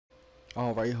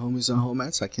Alright, homies and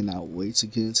homies, I cannot wait to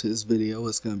get into this video.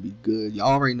 It's going to be good. Y'all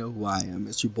already know who I am.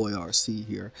 It's your boy RC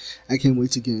here. I can't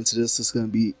wait to get into this. It's going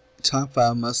to be top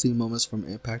 5 must-see moments from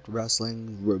Impact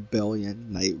Wrestling Rebellion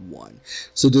Night 1.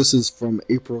 So this is from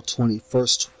April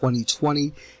 21st,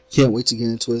 2020. Can't wait to get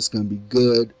into it. It's going to be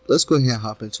good. Let's go ahead and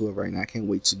hop into it right now. I can't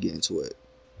wait to get into it.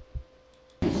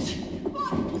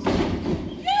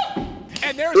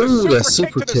 And there's Ooh, a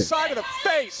super kick to the side of the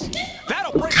face.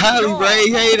 That'll break Kylie Ray,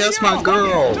 hey, that's my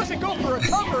girl. Doesn't go for a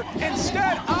cover.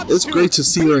 Instead, it's great to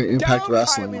see her in Impact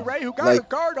Wrestling. Kylie Ray, who got her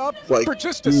guard up for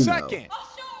just a second.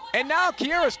 And now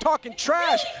Kiera's talking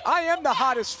trash. I am the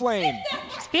hottest flame.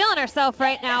 She's feeling herself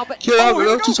right now, but Kiera,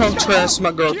 don't you talk trash to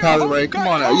my girl Kylie Ray. Come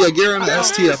on now. Yeah, get her in the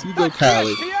STF. You go,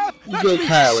 Kylie. You go,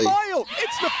 Kylie.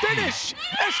 It's the finish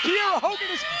as Kiera Hogan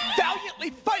is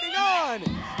valiantly fighting on.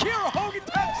 Kiera Hogan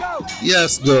taps out.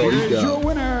 Yes, girl, you go. Your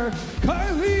winner,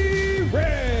 Kylie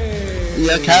Ray.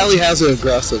 Yeah, Kylie has an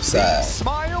aggressive side.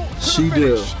 Smile. She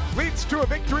do. Leads to a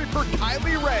victory for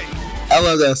Kylie Ray. I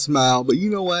love that smile, but you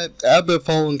know what? I've been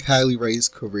following Kylie Ray's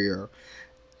career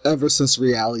ever since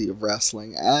Reality of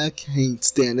Wrestling. I can't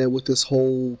stand it with this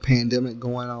whole pandemic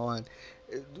going on.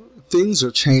 Things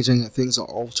are changing and things are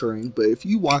altering, but if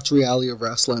you watch Reality of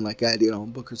Wrestling like I did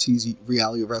on Booker T's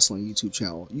Reality of Wrestling YouTube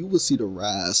channel, you will see the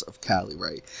rise of Kylie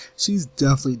Ray. She's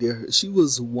definitely there. She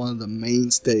was one of the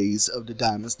mainstays of the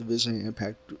Diamonds division in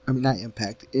Impact, not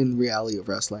Impact, in Reality of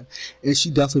Wrestling, and she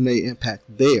definitely made impact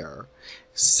there.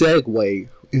 Segue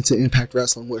into Impact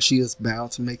Wrestling, where she is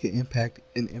bound to make an impact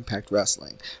in Impact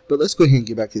Wrestling. But let's go ahead and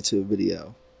get back into the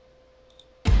video.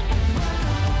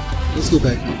 Let's get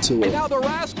back into it. And now the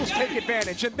Rascals take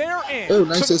advantage, and they're in. Oh,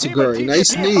 nice Isseguri.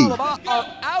 Nice knee. Are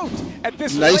out at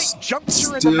this nice late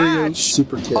juncture in the match,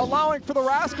 super kick. allowing for the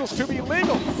Rascals to be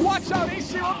legal. Watch out,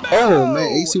 AC Romero. Oh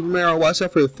man, AC Romero, watch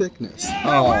out for the thickness.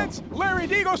 Oh. Larry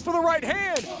D goes for the right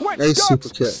hand. Nice super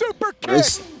kick. Super kick.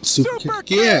 Nice super kick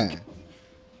again.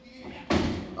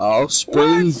 Oh,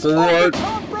 springboard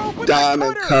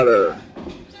diamond cutter.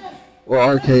 Or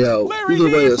RKO. Either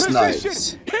way, it's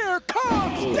nice. Here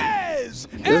comes Dez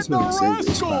and the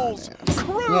Rascals.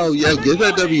 Oh yeah, get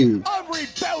that W.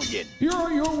 Here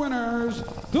are your winners,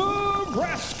 the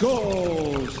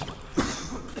Rascals.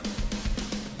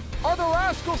 Are the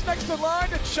Rascals next in line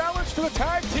to challenge for the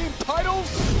tag team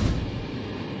titles?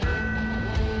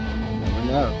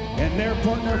 And their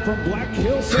partner from Black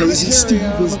Hill Crazy Steve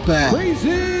is back. Crazy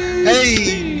hey,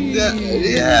 Steve.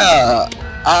 Yeah.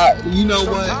 You know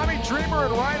what? Tommy Dreamer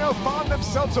and Rhino found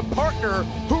themselves a partner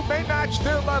who may match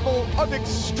their level of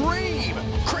extreme.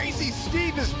 Crazy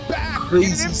Steve is back.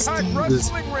 Crazy in an Impact Steve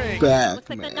Wrestling is ring. back,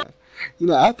 man. You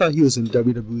know, I thought he was in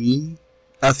WWE.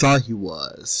 I thought he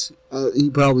was. He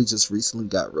probably just recently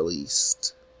got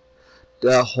released.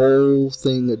 That whole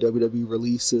thing that WWE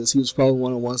releases, he was probably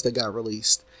one of the ones that got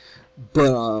released.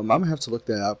 But I'm gonna have to look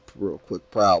that up real quick,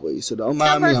 probably. So don't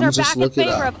mind me. I'm gonna just look it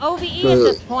up. Of OVE at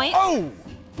this point. Oh!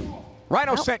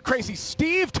 Rhino sent Crazy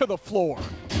Steve to the floor.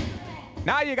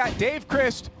 Now you got Dave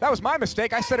Christ. That was my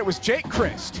mistake. I said it was Jake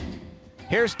Christ.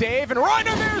 Here's Dave and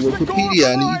Rhino. There's the goal for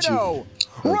Rhino.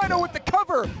 Rhino with the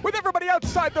cover, with everybody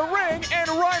outside the ring, and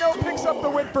Rhino picks up the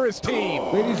win for his team.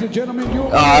 Ladies and gentlemen,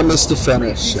 your I missed the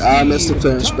finish. I missed the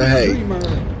finish, but hey,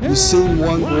 you've seen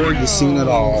one more, you've seen it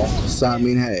all. So I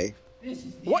mean, hey.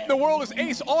 What in the world is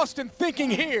Ace Austin thinking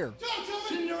here?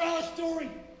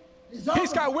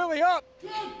 He's got Willie up.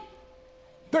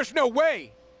 There's no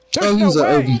way. Oh, he's an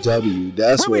OVW.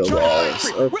 That's what it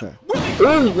was. Okay.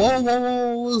 Oh, whoa,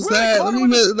 what was that?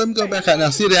 Let me go back out now.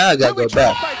 See that? I gotta go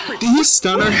back. Did he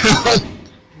stun her?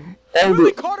 On the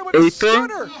apron?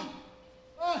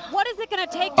 What is it gonna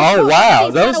take? Oh wow,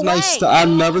 that was nice. I've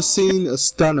never seen a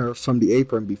stunner from the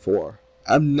apron before.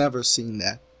 I've never seen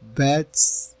that.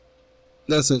 That's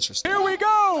interesting. Here we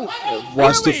go.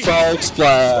 Watch the frog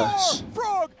splash.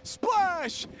 Frog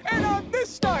splash. And on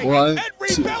this night, One, at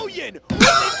Rebellion,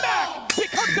 Willie Mack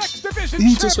becomes X Division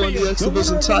He just won the X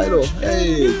Division title.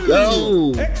 Hey,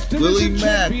 go, Willie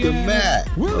Mack, the Mac.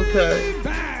 Okay.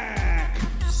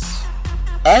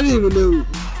 I didn't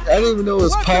even know it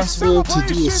was possible to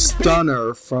do a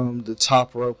stunner from the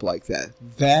top rope like that.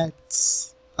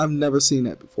 I've never seen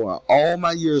that before. All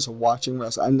my years of watching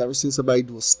wrestling, I've never seen somebody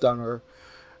do a stunner.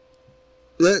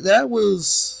 That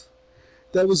was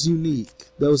unique.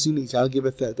 That was unique. I'll give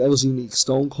it that. That was unique.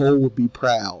 Stone Cold would be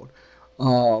proud.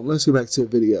 Let's go back to the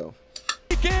video.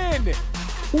 Again,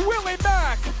 Willie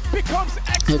Mack becomes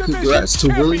X Division congrats to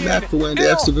Willie Mack for winning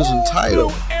the X Division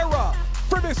title. Era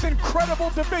for this incredible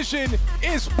division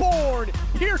is born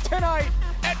here tonight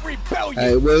at Rebellion.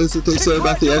 Hey, what is it they say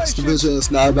about the X Division?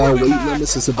 It's not about weight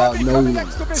limits, it's about no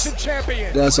limits.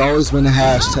 That's always been the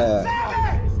hashtag.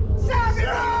 Sammy,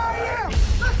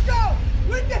 let's go!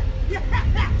 Yeah,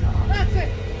 that's it,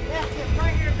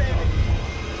 right here, baby.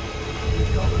 He's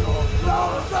coming on.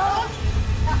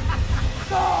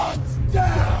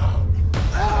 Down.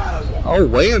 Oh,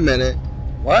 wait a minute.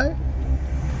 What?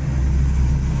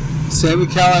 Sami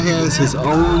Callihan is his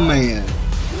own man.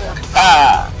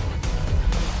 Ah!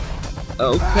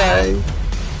 Okay.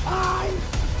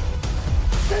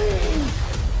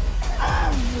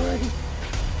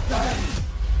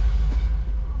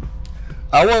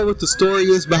 I wonder what the story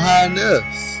is behind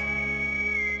this.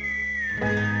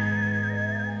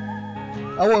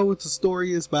 I wonder what the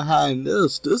story is behind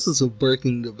this. This is a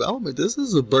breaking development. This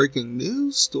is a breaking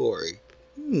news story.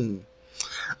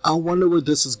 I wonder where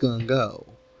this is gonna go.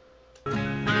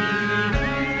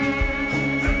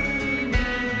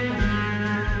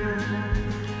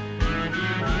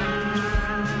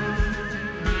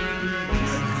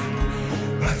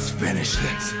 Let's finish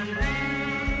this.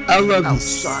 I love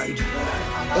these.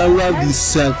 I love these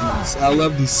segments. I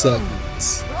love these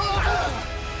segments.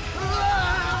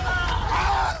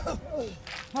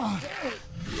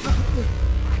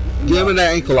 Give him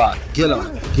that ankle lock. Get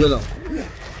him. Get him.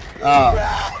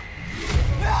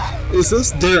 Is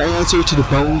this their answer to the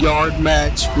Boneyard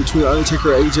match between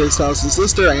Undertaker and AJ Styles? Is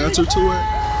this their answer to it?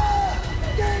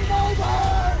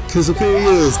 Because if it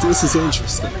is, this is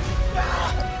interesting.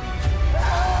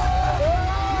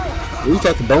 We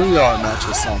thought the Boneyard match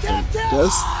was something.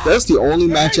 That's the only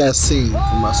match I've seen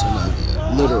from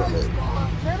WrestleMania. Literally.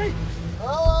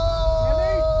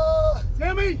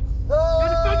 Sammy! You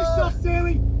gotta defend yourself,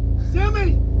 Sammy!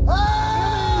 Sammy!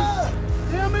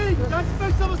 Sammy! You gotta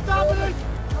defend yourself, stop it!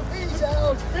 He's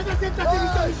out!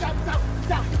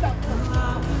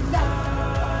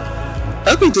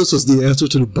 I think this was the answer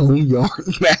to the Boneyard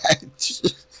match.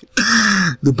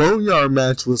 The Boneyard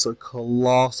match was a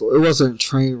colossal. It wasn't a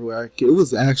train wreck. It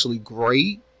was actually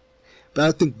great. But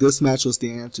I think this match was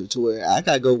the answer to it. I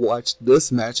gotta go watch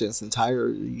this match in its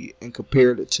entirety and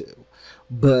compare the two.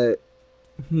 But,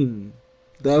 that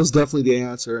was definitely the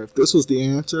answer. If this was the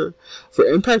answer, for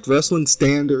Impact Wrestling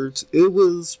standards, it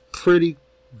was pretty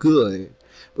good.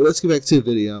 But let's get back to the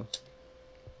video.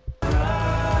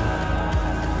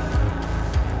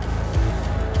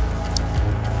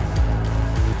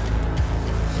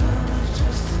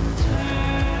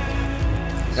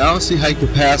 I don't see how you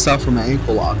could pass out from an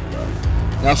ankle lock, bro.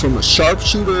 Now, from a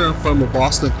sharpshooter and from a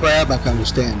Boston Crab, I can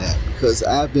understand that. Because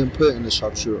I've been put in the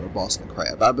sharpshooter or Boston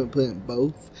Crab. I've been put in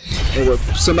both. And when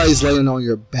somebody's laying on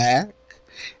your back,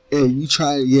 and you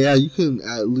try, you can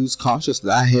lose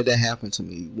consciousness. I had that happen to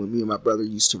me when me and my brother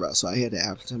used to wrestle. I had that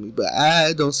happen to me. But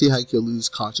I don't see how you can lose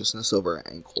consciousness over an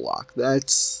ankle lock.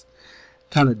 That's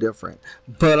kind of different.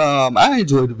 But I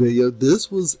enjoyed the video.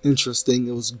 This was interesting.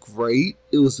 It was great.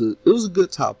 It was a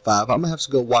good top 5. I'm gonna have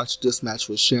to go watch this match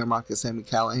with Shamrock and Sami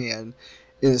Callihan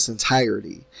in its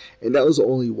entirety. And that was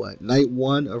only night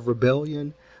 1 of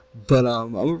Rebellion. But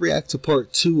I'm gonna react to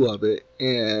part 2 of it,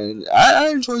 and I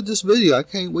enjoyed this video. I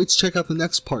can't wait to check out the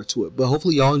next part to it. But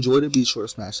hopefully y'all enjoyed it. Be sure to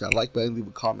smash that like button, leave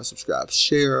a comment, subscribe,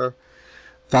 share,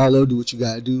 follow, do what you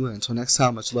gotta do. And until next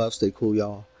time, much love, stay cool,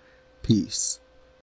 y'all. Peace.